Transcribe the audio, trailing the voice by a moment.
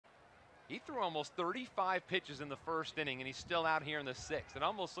He threw almost 35 pitches in the first inning, and he's still out here in the sixth. It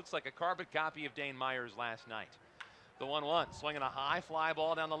almost looks like a carbon copy of Dane Myers last night. The 1-1, swinging a high fly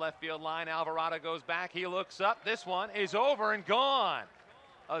ball down the left field line. Alvarado goes back. He looks up. This one is over and gone.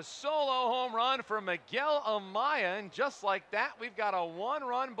 A solo home run for Miguel Amaya, and just like that, we've got a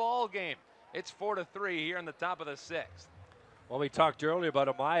one-run ball game. It's 4-3 here in the top of the sixth. Well, we talked earlier about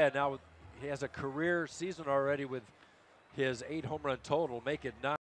Amaya. Now he has a career season already with his 8 home run total, make it 9.